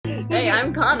Hey,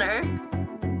 I'm Connor.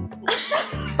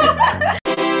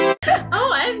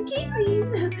 Oh, I'm Casey.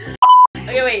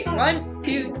 Okay, wait. 1,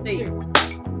 2, 3.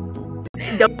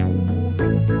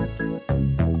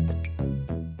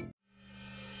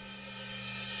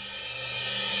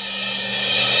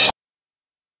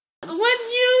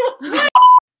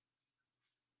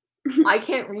 I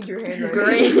can't read your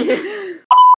handwriting. Great.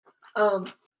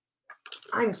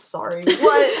 I'm sorry.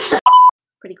 What?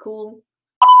 Pretty cool.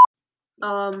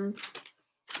 Oh.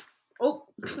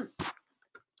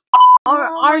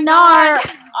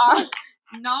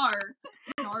 Nar.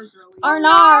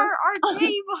 Our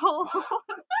table.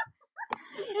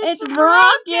 It's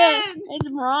broken. It's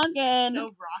broken. So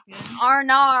broken. Our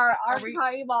we-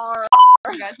 table.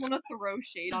 You guys want to throw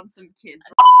shade on some kids?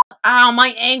 Ow,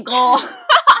 my ankle.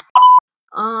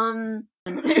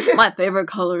 My favorite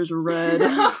color is red.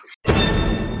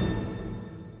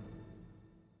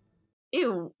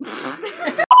 Ew.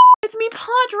 It's me,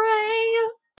 Padre.